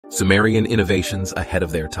Sumerian innovations ahead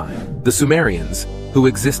of their time. The Sumerians, who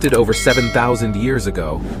existed over 7,000 years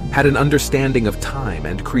ago, had an understanding of time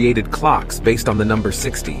and created clocks based on the number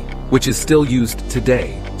 60, which is still used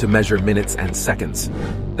today to measure minutes and seconds.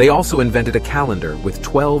 They also invented a calendar with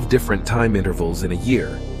 12 different time intervals in a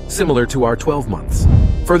year, similar to our 12 months.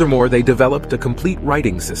 Furthermore, they developed a complete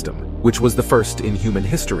writing system, which was the first in human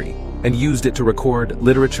history, and used it to record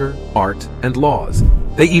literature, art, and laws.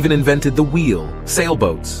 They even invented the wheel,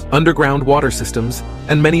 sailboats, underground water systems,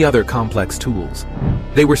 and many other complex tools.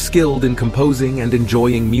 They were skilled in composing and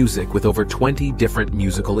enjoying music with over 20 different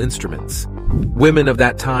musical instruments. Women of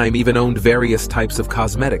that time even owned various types of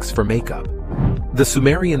cosmetics for makeup. The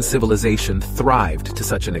Sumerian civilization thrived to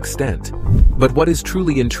such an extent, but what is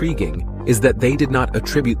truly intriguing is that they did not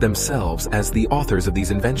attribute themselves as the authors of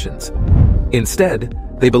these inventions. Instead,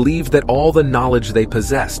 they believed that all the knowledge they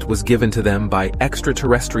possessed was given to them by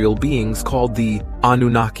extraterrestrial beings called the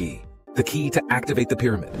Anunnaki, the key to activate the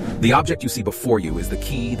pyramid. The object you see before you is the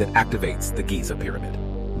key that activates the Giza pyramid.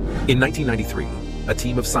 In 1993, a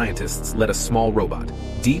team of scientists led a small robot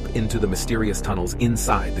deep into the mysterious tunnels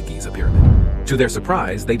inside the Giza pyramid. To their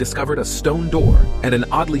surprise, they discovered a stone door and an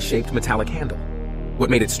oddly shaped metallic handle.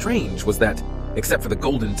 What made it strange was that, except for the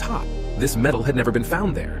golden top, this metal had never been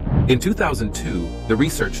found there. In 2002, the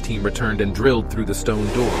research team returned and drilled through the stone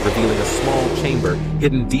door, revealing a small chamber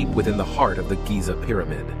hidden deep within the heart of the Giza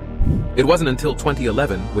pyramid. It wasn't until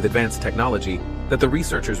 2011, with advanced technology, that the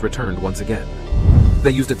researchers returned once again.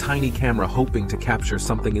 They used a tiny camera hoping to capture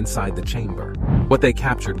something inside the chamber. What they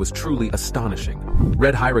captured was truly astonishing.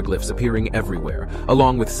 Red hieroglyphs appearing everywhere,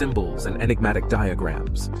 along with symbols and enigmatic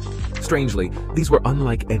diagrams. Strangely, these were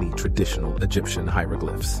unlike any traditional Egyptian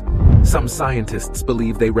hieroglyphs. Some scientists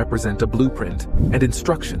believe they represent a blueprint and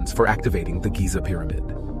instructions for activating the Giza pyramid.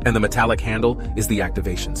 And the metallic handle is the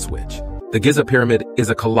activation switch. The Giza pyramid is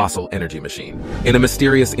a colossal energy machine. In a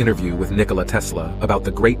mysterious interview with Nikola Tesla about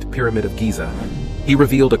the Great Pyramid of Giza, he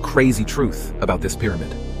revealed a crazy truth about this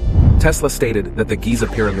pyramid. Tesla stated that the Giza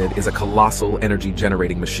pyramid is a colossal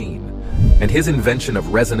energy-generating machine, and his invention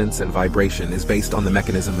of resonance and vibration is based on the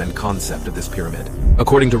mechanism and concept of this pyramid.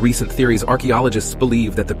 According to recent theories, archaeologists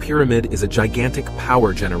believe that the pyramid is a gigantic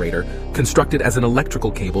power generator constructed as an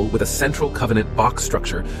electrical cable with a central covenant box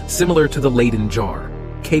structure similar to the Leyden jar,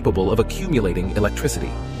 capable of accumulating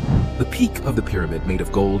electricity. The peak of the pyramid, made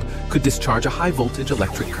of gold, could discharge a high-voltage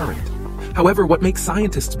electric current. However, what makes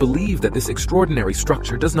scientists believe that this extraordinary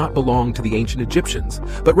structure does not belong to the ancient Egyptians,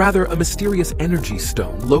 but rather a mysterious energy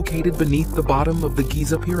stone located beneath the bottom of the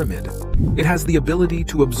Giza pyramid. It has the ability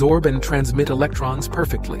to absorb and transmit electrons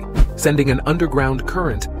perfectly, sending an underground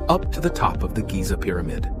current up to the top of the Giza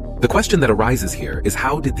pyramid. The question that arises here is,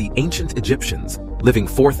 how did the ancient Egyptians, living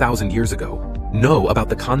 4,000 years ago, know about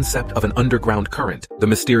the concept of an underground current, the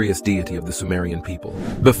mysterious deity of the Sumerian people?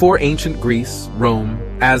 Before ancient Greece, Rome,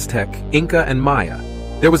 Aztec, Inca, and Maya,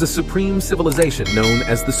 there was a supreme civilization known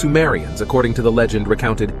as the Sumerians, according to the legend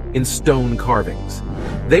recounted in stone carvings.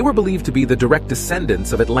 They were believed to be the direct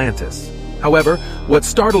descendants of Atlantis. However, what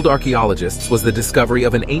startled archaeologists was the discovery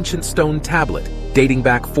of an ancient stone tablet dating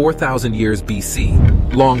back 4,000 years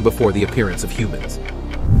BC, long before the appearance of humans.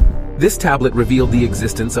 This tablet revealed the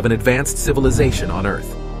existence of an advanced civilization on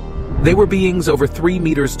Earth. They were beings over 3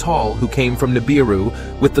 meters tall who came from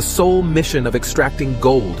Nibiru with the sole mission of extracting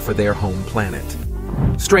gold for their home planet.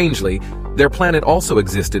 Strangely, their planet also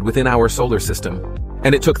existed within our solar system,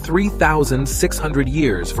 and it took 3,600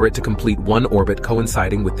 years for it to complete one orbit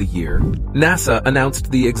coinciding with the year. NASA announced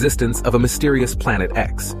the existence of a mysterious planet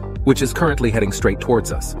X, which is currently heading straight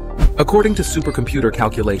towards us. According to supercomputer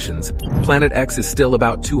calculations, Planet X is still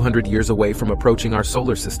about 200 years away from approaching our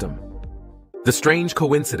solar system. The strange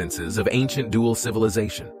coincidences of ancient dual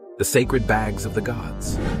civilization, the sacred bags of the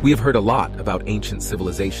gods. We have heard a lot about ancient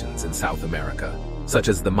civilizations in South America, such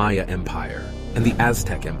as the Maya Empire and the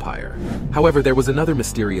Aztec Empire. However, there was another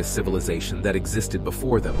mysterious civilization that existed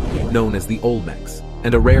before them, known as the Olmecs,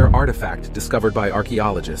 and a rare artifact discovered by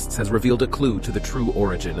archaeologists has revealed a clue to the true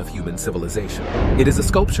origin of human civilization. It is a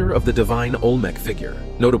sculpture of the divine Olmec figure,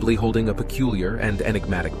 notably holding a peculiar and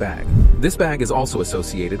enigmatic bag. This bag is also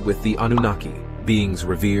associated with the Anunnaki, beings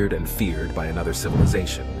revered and feared by another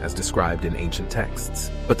civilization, as described in ancient texts.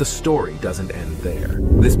 But the story doesn't end there.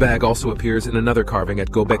 This bag also appears in another carving at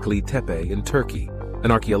Göbekli Tepe in Turkey, an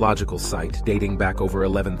archaeological site dating back over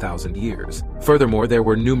 11,000 years. Furthermore, there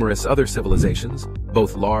were numerous other civilizations,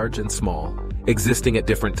 both large and small, existing at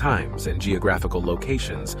different times and geographical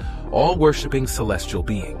locations, all worshipping celestial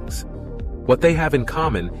beings. What they have in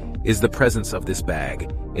common is the presence of this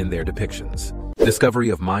bag in their depictions. Discovery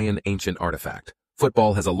of Mayan ancient artifact.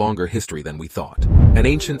 Football has a longer history than we thought. An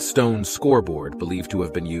ancient stone scoreboard, believed to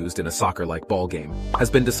have been used in a soccer-like ball game, has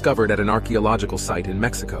been discovered at an archaeological site in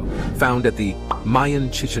Mexico, found at the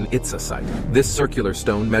Mayan Chichen Itza site. This circular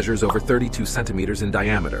stone measures over 32 centimeters in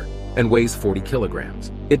diameter and weighs 40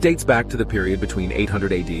 kilograms. It dates back to the period between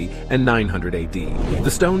 800 AD and 900 AD.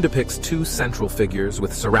 The stone depicts two central figures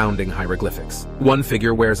with surrounding hieroglyphics. One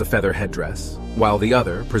figure wears a feather headdress, while the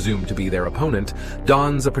other, presumed to be their opponent,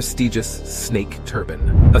 dons a prestigious snake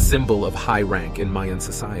turban, a symbol of high rank in Mayan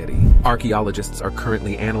society. Archaeologists are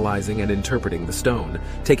currently analyzing and interpreting the stone,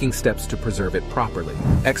 taking steps to preserve it properly.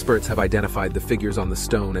 Experts have identified the figures on the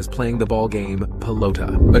stone as playing the ball game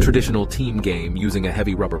pelota, a traditional team game using a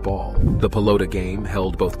heavy rubber ball. The pelota game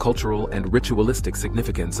held both cultural and ritualistic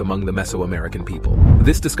significance among the Mesoamerican people.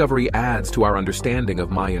 This discovery adds to our understanding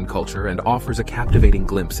of Mayan culture and offers a captivating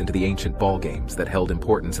glimpse into the ancient ball games that held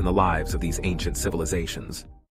importance in the lives of these ancient civilizations.